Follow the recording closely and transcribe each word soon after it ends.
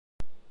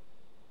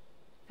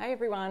Hey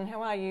everyone,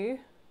 how are you?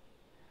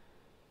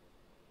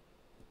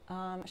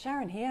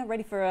 Sharon here,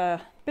 ready for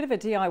a bit of a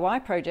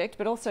DIY project,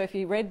 but also if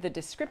you read the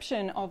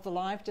description of the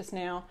live just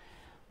now,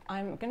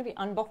 I'm going to be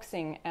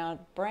unboxing our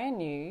brand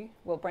new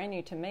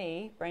to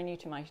me, brand new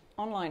to my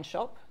online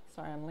shop.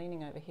 Sorry, I'm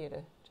leaning over here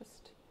to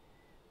just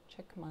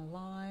check my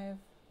live.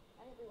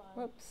 Hey everyone.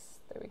 Whoops,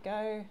 there we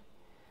go.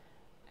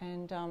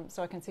 And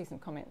so I can see some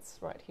comments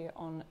right here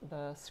on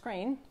the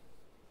screen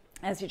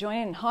as you join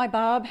in. Hi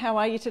Barb, how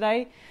are you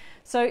today?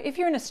 So if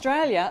you're in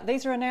Australia,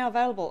 these are now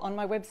available on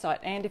my website,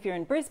 and if you're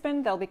in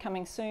Brisbane, they'll be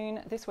coming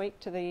soon this week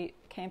to the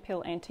Camp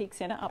Hill Antique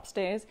Centre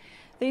upstairs.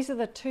 These are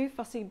the Two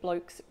Fussy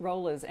Blokes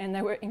rollers, and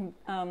they were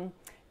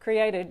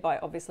created by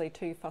obviously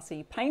two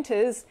fussy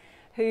painters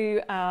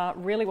who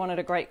really wanted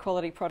a great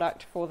quality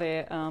product for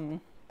their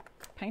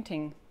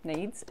painting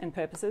needs and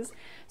purposes.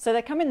 So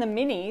they come in the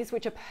minis,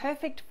 which are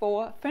perfect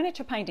for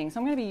furniture painting. So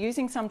I'm going to be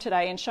using some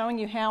today and showing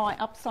you how I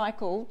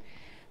upcycle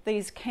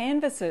these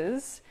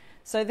canvases.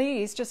 So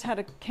these just had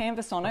a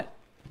canvas on it,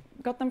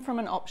 got them from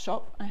an op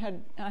shop. I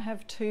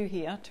have two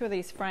here, two of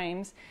these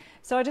frames.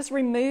 So I just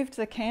removed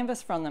the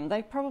canvas from them.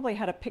 They probably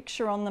had a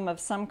picture on them of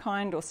some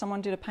kind, or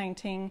someone did a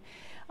painting.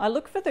 I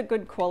look for the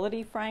good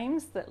quality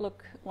frames that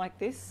look like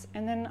this,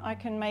 and then I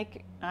can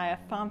make a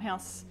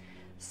farmhouse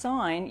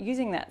sign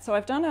using that. So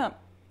I've done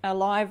a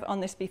live on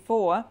this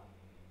before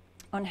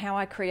on how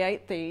I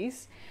create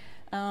these.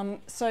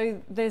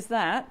 So there's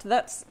that.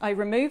 I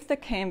remove the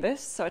canvas,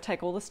 so I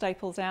take all the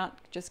staples out,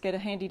 just get a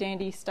handy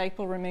dandy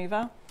staple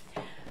remover.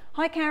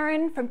 Hi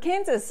Karen from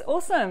Kansas,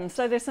 awesome.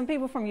 So there's some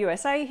people from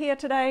USA here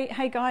today.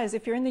 Hey guys,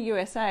 if you're in the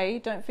USA,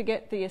 don't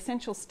forget the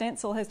Essential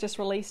Stencil has just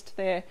released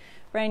their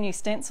brand new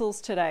stencils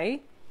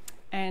today,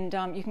 and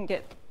you can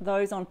get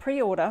those on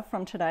pre-order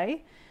from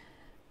today.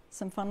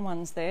 Some fun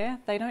ones there.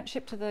 They don't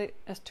ship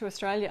to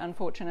Australia,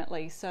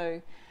 unfortunately,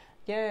 so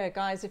yeah,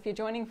 guys, if you're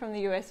joining from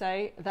the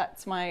USA,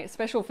 that's my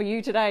special for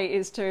you today,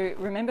 is to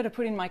remember to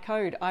put in my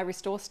code I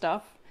Restore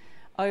Stuff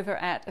over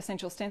at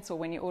Essential Stencil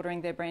when you're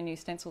ordering their brand new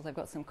stencils. They've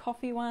got some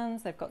coffee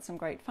ones, they've got some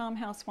great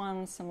farmhouse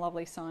ones, some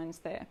lovely signs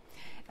there.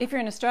 If you're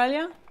in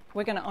Australia,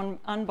 we're going to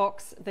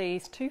unbox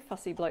these Two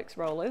Fussy Blokes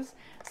rollers.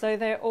 So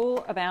they're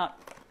all about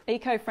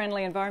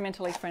eco-friendly,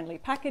 environmentally friendly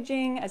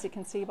packaging, as you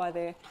can see by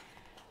their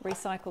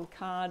recycled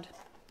card.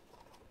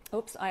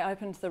 Oops, I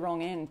opened the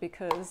wrong end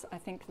because I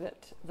think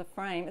that the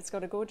frame, it's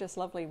got a gorgeous,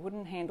 lovely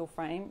wooden handle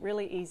frame,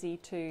 really easy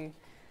to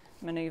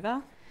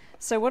maneuver.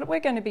 So what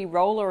we're going to be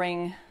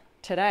rollering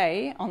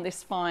today on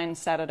this fine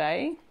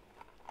Saturday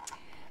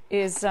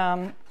is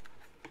the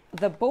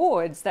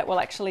boards that will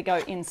actually go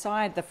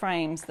inside the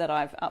frames that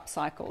I've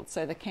upcycled,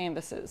 so the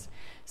canvases.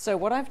 So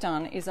what I've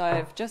done is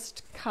I've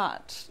just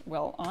cut,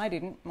 well, I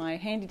didn't, my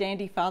handy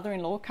dandy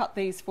father-in-law cut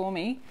these for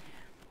me.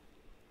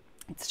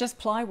 It's just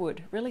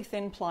plywood, really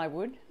thin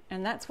plywood.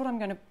 And that's what I'm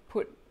going to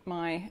put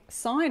my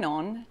sign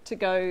on to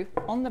go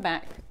on the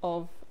back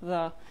of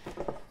the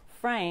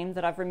frame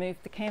that I've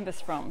removed the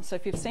canvas from. So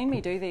if you've seen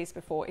me do these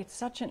before, it's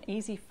such an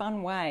easy,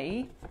 fun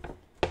way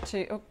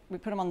to, we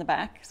put them on the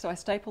back. So I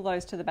staple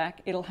those to the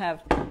back. It'll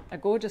have a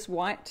gorgeous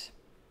white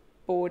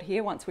board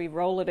here once we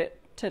roll it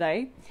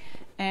today.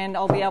 And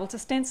I'll be able to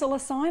stencil a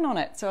sign on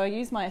it. So I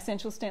use my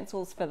Essential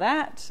Stencils for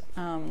that.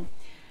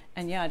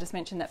 And yeah, I just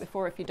mentioned that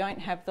before. If you don't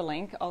have the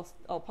link,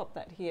 I'll pop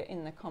that here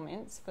in the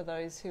comments for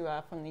those who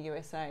are from the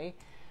USA.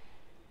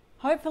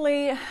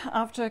 Hopefully,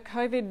 after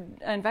COVID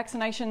and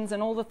vaccinations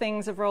and all the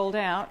things have rolled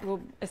out,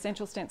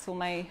 Essential Stencil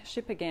may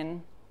ship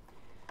again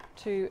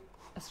to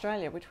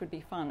Australia, which would be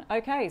fun.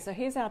 Okay, so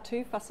here's our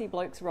Two Fussy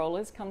Blokes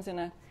rollers. Comes in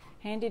a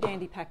handy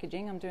dandy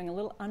packaging. I'm doing a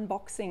little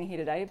unboxing here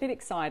today, a bit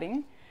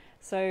exciting.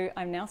 So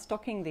I'm now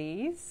stocking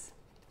these.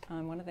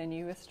 I'm one of their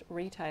newest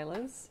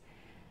retailers.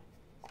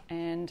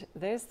 And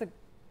there's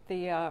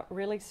the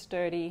really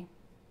sturdy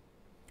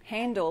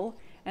handle,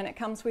 and it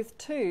comes with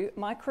two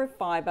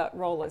microfiber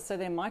rollers. So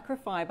they're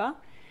microfiber,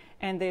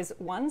 and there's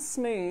one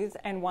smooth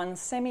and one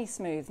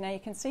semi-smooth. Now you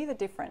can see the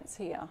difference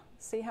here.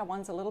 See how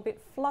one's a little bit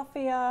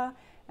fluffier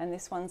and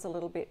this one's a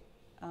little bit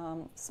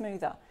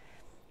smoother.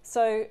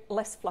 So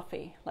less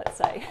fluffy, let's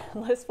say,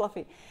 less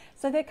fluffy.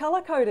 So they're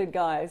color-coded,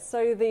 guys.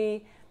 So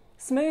the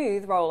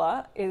smooth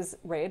roller is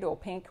red or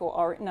pink or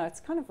orange. No, it's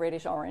kind of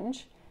reddish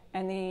orange,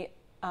 and the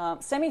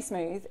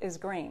semi-smooth is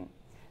green.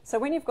 So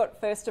when you've got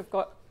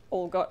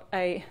all got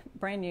a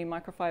brand new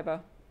microfiber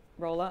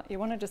roller, you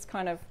want to just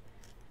kind of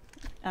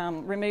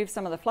remove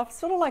some of the fluff.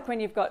 Sort of like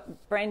when you've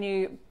got brand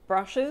new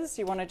brushes,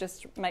 you want to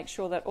just make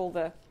sure that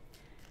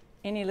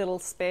any little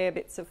spare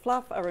bits of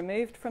fluff are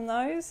removed from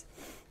those.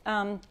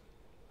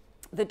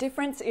 The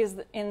difference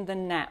is in the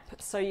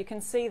nap. So you can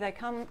see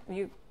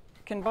you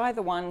can buy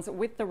the ones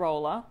with the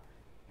roller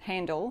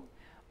handle,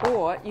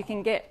 or you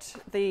can get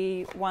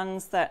the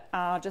ones that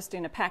are just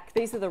in a pack.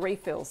 These are the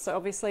refills. So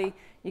obviously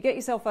you get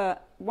yourself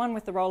one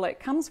with the roller. It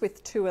comes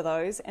with two of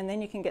those, and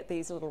then you can get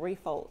these little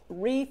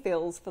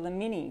refills for the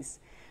minis.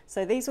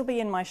 So these will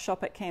be in my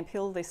shop at Camp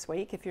Hill this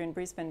week if you're in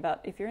Brisbane,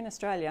 but if you're in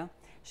Australia,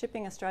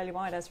 shipping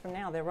Australia-wide as from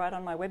now. They're right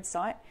on my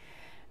website,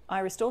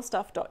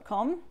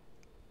 irestorestuff.com.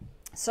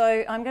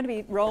 So I'm going to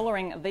be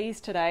rollering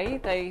these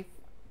today,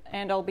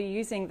 and I'll be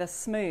using the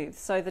smooth.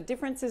 So the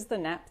difference is the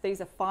nap.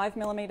 These are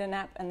 5mm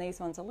nap, and these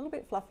ones are a little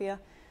bit fluffier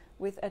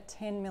with a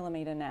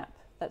 10mm nap.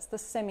 That's the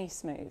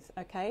semi-smooth,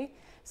 okay?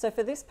 So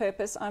for this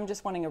purpose, I'm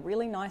just wanting a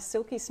really nice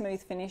silky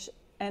smooth finish,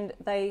 and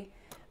they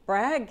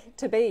brag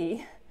to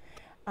be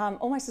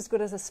almost as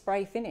good as a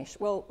spray finish.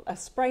 Well, a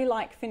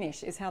spray-like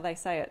finish is how they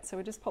say it. So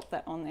we'll just pop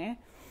that on there.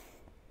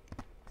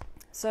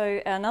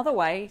 So another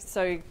way,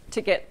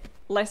 to get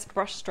less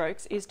brush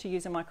strokes is to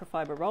use a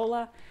microfiber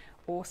roller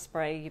or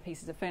spray your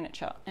pieces of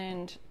furniture.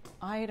 And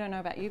I don't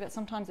know about you, but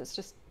sometimes it's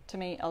just, to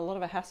me, a lot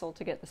of a hassle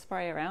to get the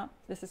sprayer out.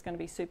 This is going to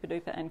be super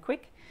duper and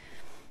quick.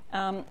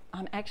 I'm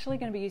actually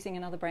going to be using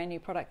another brand new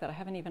product that I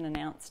haven't even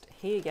announced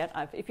here yet.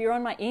 If you're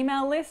on my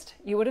email list,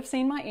 you would have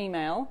seen my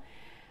email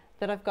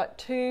that I've got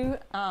two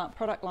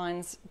product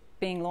lines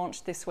being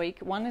launched this week.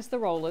 One is the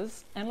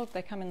rollers, and look,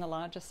 they come in the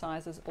larger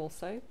sizes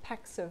also.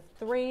 Packs of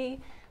 3,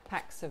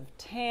 packs of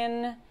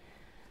 10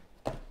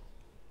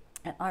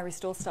 at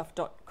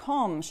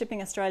irestorestuff.com,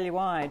 shipping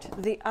Australia-wide.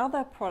 The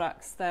other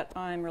products that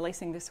I'm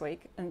releasing this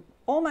week, and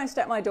almost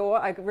at my door,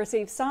 I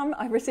received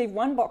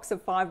 1 box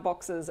of 5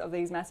 boxes of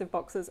these massive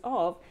boxes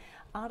of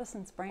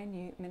Artisan's brand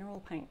new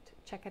mineral paint.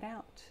 Check it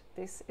out.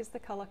 This is the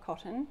colour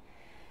Cotton,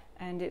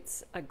 and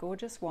it's a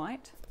gorgeous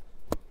white.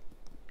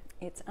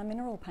 It's a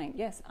mineral paint.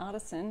 Yes,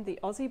 Artisan, the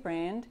Aussie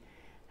brand,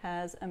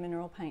 has a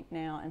mineral paint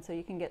now, and so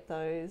you can get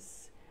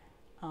those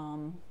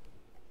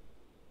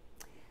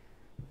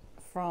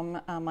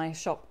from my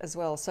shop as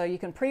well. So you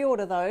can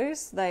pre-order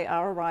those. They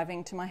are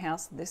arriving to my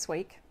house this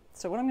week.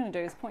 So what I'm going to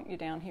do is point you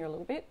down here a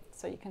little bit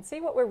so you can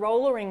see what we're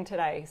rollering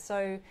today.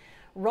 So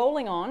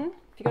rolling on, if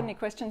you've got any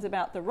questions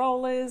about the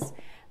rollers,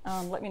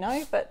 let me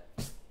know. But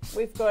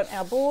we've got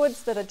our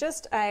boards that are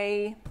just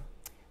a,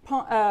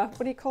 what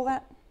do you call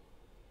that?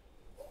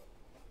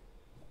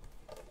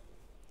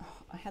 Oh,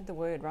 I had the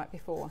word right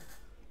before.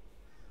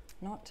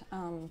 Not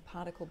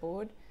particle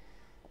board.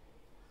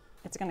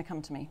 It's going to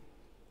come to me.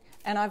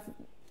 And I've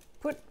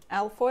put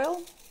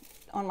alfoil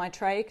on my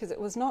tray because it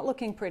was not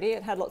looking pretty.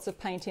 It had lots of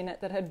paint in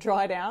it that had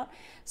dried out.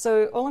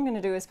 So all I'm going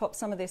to do is pop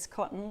some of this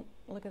cotton.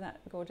 Look at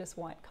that gorgeous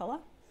white colour.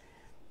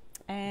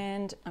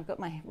 And I've got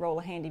my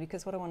roller handy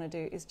because what I want to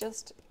do is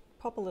just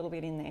pop a little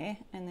bit in there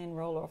and then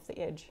roll off the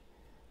edge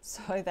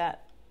so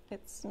that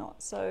it's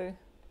not so...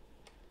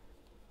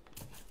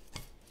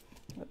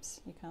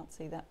 Oops, you can't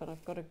see that, but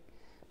I've got a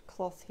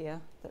cloth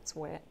here that's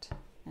wet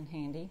and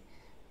handy,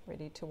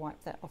 ready to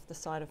wipe that off the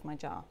side of my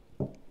jar.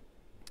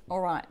 All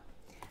right.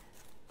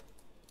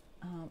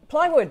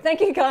 Plywood,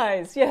 thank you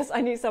guys. Yes, I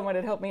knew someone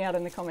had helped me out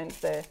in the comments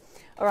there.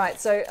 All right,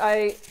 so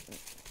I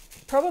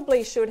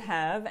probably should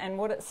have, and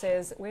what it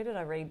says, where did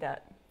I read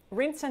that?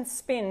 Rinse and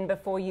spin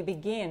before you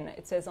begin.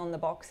 It says on the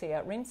box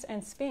here, rinse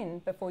and spin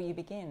before you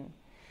begin.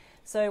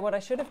 So what I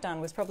should have done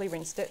was probably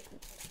rinsed it,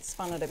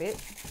 spun it a bit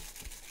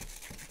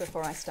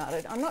before I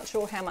started. I'm not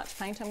sure how much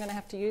paint I'm going to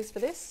have to use for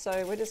this,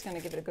 so we're just going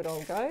to give it a good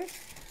old go.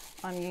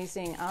 I'm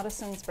using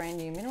Artisan's brand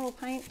new mineral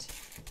paint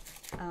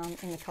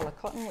in the colour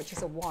Cotton, which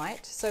is a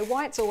white. So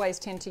whites always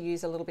tend to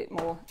use a little bit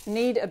more,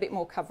 need a bit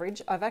more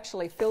coverage. I've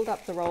actually filled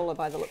up the roller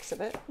by the looks of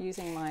it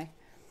using my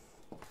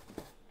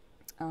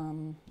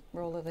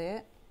roller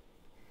there.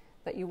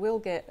 But you will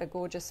get a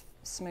gorgeous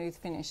smooth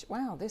finish.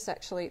 Wow, this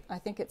actually, I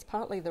think it's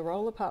partly the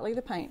roller, partly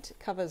the paint. It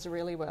covers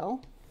really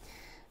well.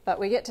 But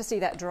we get to see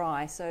that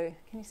dry. So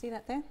can you see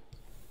that there?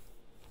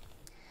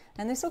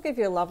 And this will give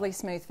you a lovely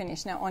smooth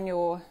finish. Now on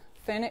your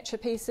furniture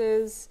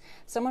pieces,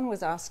 someone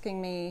was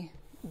asking me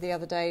the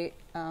other day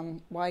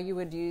why you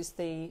would use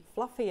the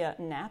fluffier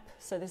nap.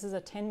 So this is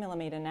a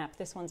 10mm nap,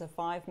 this one's a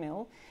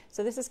 5mm.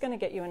 So this is going to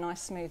get you a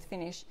nice smooth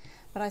finish.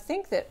 But I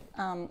think that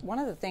one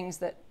of the things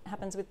that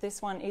happens with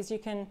this one is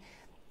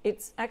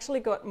it's actually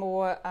got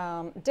more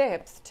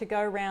depth to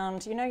go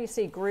around. You know, you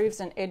see grooves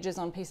and edges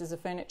on pieces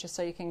of furniture,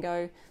 so you can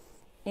go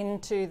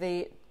into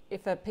the,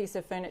 if a piece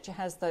of furniture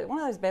has one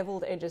of those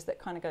beveled edges that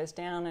kind of goes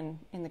down and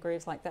in the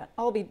grooves like that.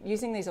 I'll be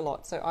using these a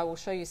lot, so I will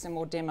show you some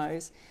more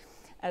demos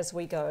as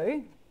we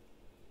go.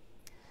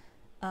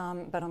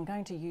 But I'm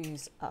going to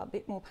use a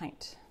bit more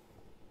paint.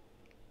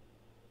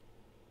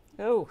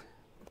 Oh,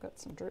 I've got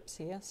some drips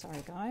here,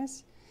 sorry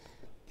guys.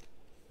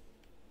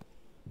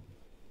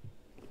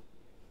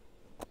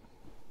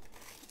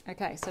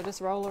 Okay, so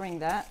just rollering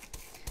that.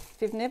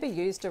 If you've never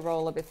used a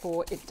roller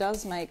before, it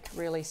does make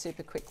really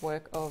super quick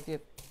work of your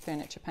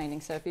furniture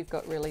painting. So if you've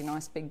got really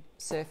nice big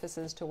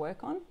surfaces to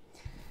work on.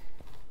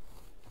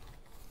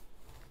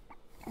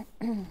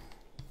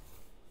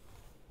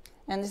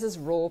 And this is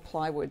raw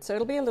plywood, so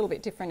it'll be a little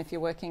bit different if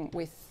you're working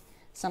with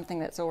something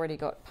that's already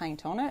got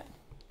paint on it.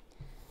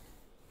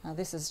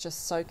 This is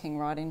just soaking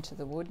right into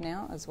the wood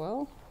now as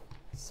well.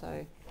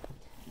 So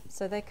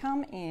they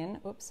come in,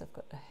 oops, I've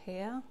got a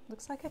hair,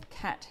 looks like a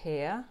cat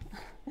hair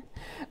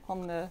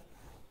on the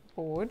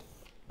board.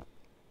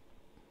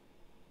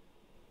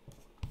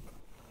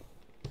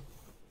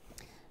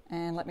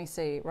 And let me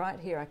see, right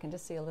here I can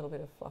just see a little bit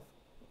of fluff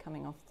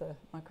coming off the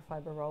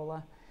microfiber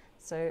roller.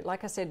 So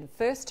like I said,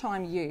 first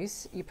time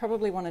use, you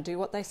probably want to do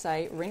what they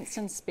say, rinse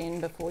and spin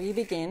before you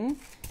begin.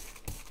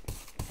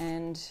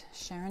 And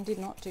Sharon did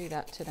not do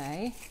that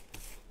today.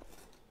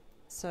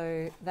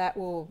 So that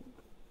will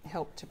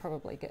help to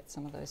probably get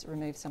some of those,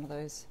 remove some of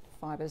those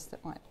fibres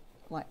that might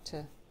like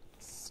to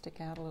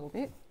stick out a little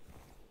bit.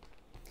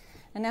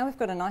 And now we've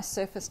got a nice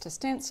surface to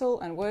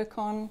stencil and work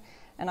on,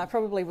 and I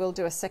probably will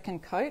do a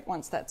second coat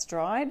once that's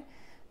dried,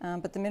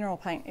 but the mineral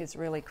paint is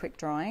really quick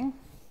drying,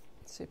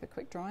 super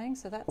quick drying.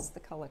 So that's the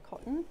colour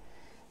Cotton.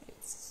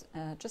 It's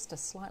just a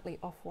slightly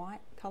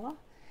off-white colour.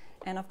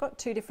 And I've got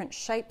two different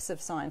shapes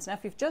of signs. Now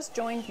if you've just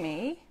joined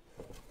me,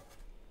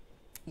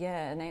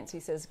 yeah, Nancy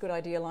says, good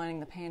idea lining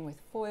the pan with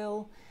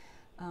foil.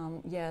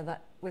 Yeah,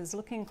 that was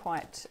looking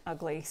quite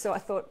ugly. So I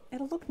thought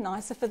it'll look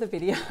nicer for the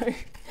video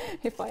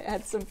if I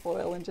add some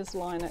foil and just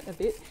line it a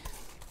bit.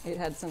 It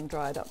had some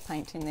dried up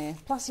paint in there.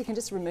 Plus you can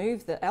just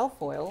remove the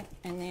alfoil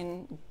and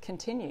then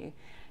continue.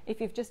 If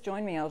you've just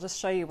joined me, I'll just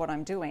show you what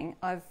I'm doing.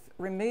 I've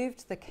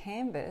removed the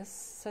canvas.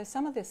 So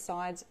some of the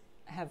sides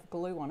have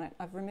glue on it.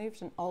 I've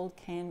removed an old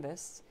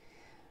canvas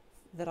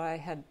that I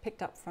had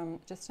picked up from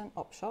just an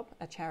op shop,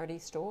 a charity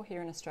store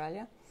here in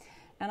Australia.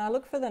 And I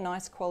look for the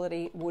nice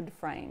quality wood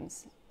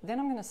frames. Then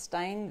I'm going to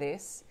stain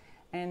this,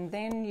 and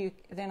then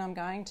I'm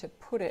going to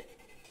put it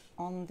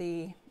on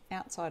the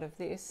outside of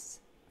this.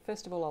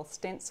 First of all, I'll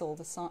stencil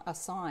a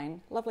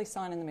sign, lovely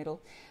sign in the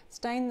middle,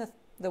 stain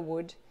the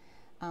wood.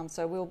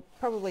 So we'll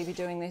probably be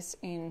doing this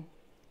in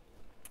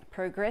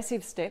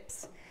progressive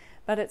steps,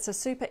 but it's a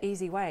super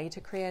easy way to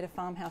create a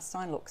farmhouse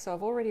sign look. So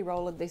I've already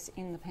rolled this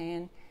in the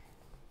pan.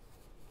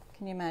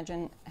 Can you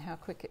imagine how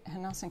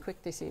nice and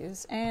quick this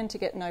is? And to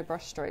get no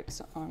brush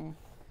strokes on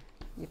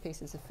your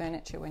pieces of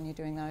furniture when you're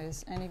doing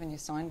those, and even your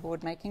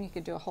signboard making. You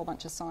could do a whole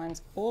bunch of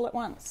signs all at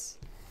once.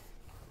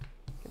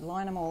 You could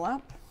line them all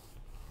up.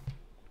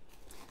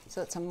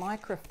 So it's a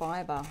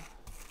microfiber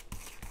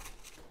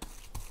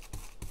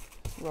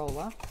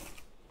roller,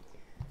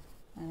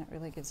 and it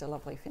really gives a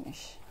lovely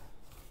finish.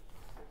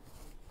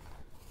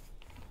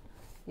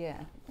 Yeah,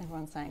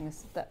 everyone's saying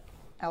this, that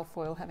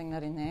alfoil, having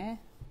that in there,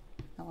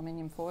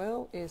 aluminium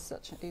foil, is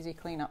such an easy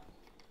cleanup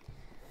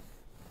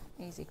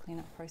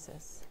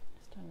process.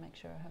 Just trying to make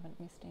sure I haven't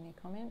missed any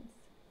comments.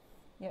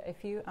 Yeah,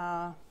 if you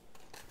are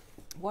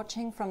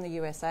watching from the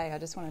USA, I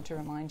just wanted to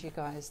remind you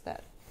guys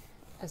that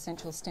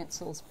Essential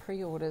Stencils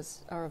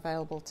pre-orders are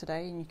available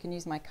today, and you can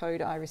use my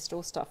code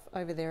iRestoreStuff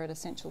over there at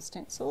Essential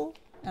Stencil,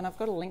 and I've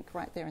got a link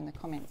right there in the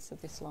comments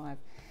of this live.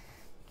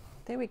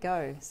 There we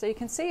go. So you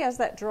can see as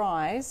that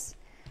dries,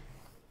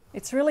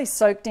 it's really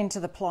soaked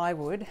into the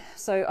plywood.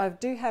 So I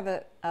do have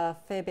a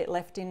fair bit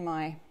left in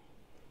my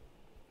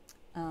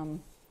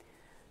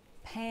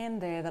pan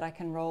there that I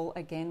can roll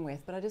again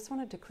with, but I just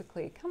wanted to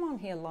quickly come on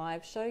here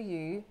live, show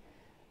you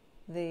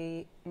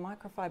the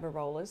microfiber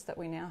rollers that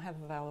we now have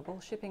available,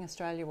 shipping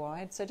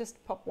Australia-wide. So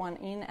just pop one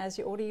in as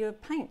you order your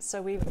paint.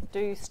 So we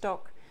do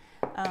stock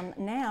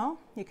now.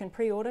 You can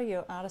pre-order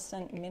your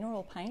artisan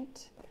mineral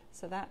paint.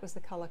 So that was the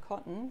colour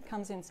Cotton.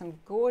 Comes in some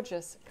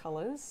gorgeous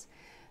colours.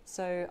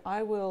 So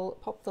I will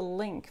pop the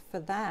link for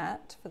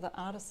that, for the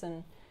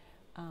artisan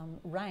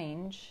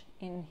range,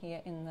 in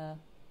here in the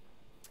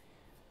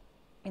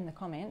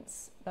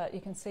comments. But you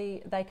can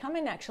see they come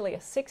in actually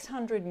a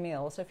 600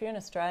 mil. So if you're in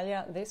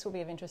Australia, this will be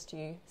of interest to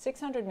you.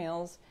 600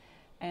 mils,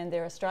 and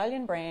they're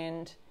Australian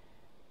brand.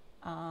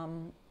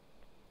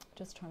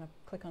 Just trying to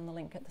click on the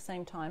link at the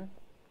same time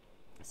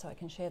so I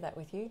can share that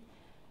with you.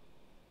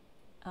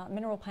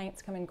 Mineral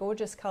paints come in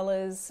gorgeous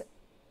colours,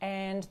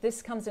 and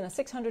this comes in a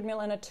 600 mil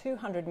and a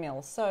 200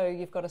 mil. So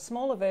you've got a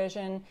smaller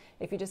version.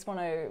 If you just want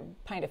to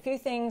paint a few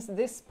things,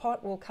 this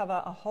pot will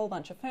cover a whole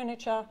bunch of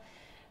furniture.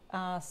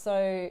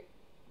 So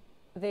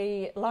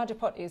the larger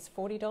pot is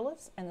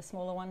 $40 and the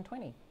smaller one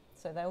 $20.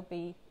 So they'll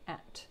be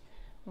at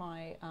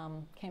my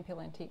Camp Hill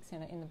Antique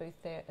Centre in the booth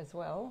there as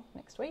well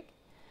next week.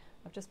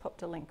 I've just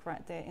popped a link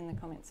right there in the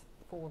comments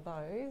for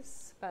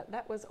those. But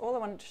that was all I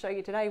wanted to show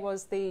you today,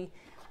 was the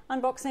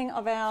unboxing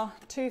of our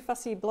Two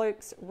Fussy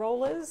Blokes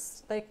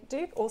rollers. They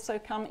do also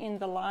come in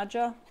the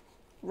larger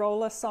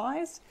roller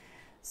size.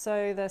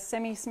 So the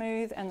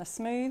semi-smooth and the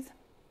smooth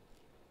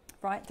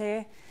right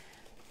there.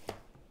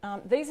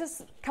 These are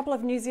a couple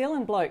of New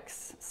Zealand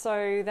blokes.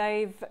 So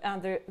they've,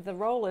 the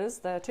rollers,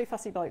 the Two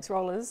Fussy Blokes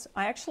rollers,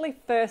 I actually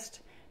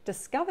first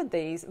discovered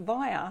these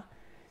via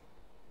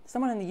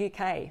someone in the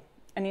UK.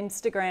 An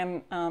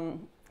Instagram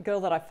girl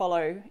that I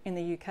follow in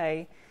the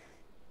UK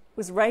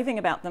was raving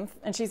about them,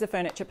 and she's a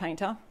furniture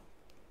painter.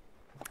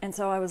 And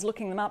so I was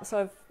looking them up.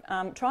 So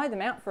I've tried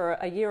them out for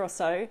a year or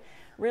so,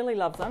 really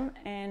love them.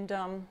 And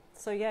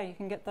so yeah, you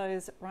can get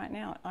those right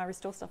now at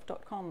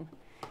iRestoreStuff.com.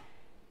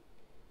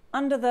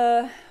 Under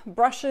the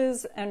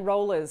brushes and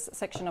rollers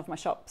section of my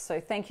shop.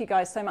 So thank you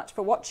guys so much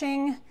for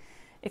watching.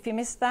 If you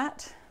missed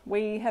that,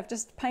 we have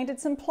just painted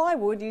some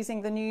plywood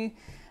using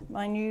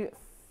my new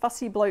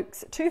Fussy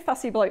Blokes, Two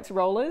Fussy Blokes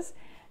rollers,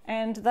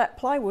 and that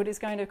plywood is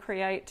going to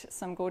create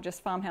some gorgeous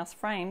farmhouse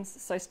frames.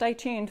 So stay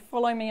tuned,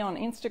 follow me on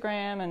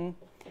Instagram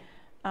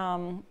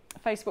and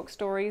Facebook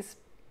stories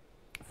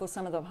for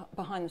some of the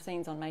behind the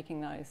scenes on making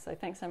those. So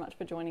thanks so much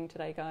for joining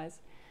today, guys.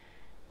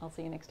 I'll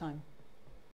see you next time.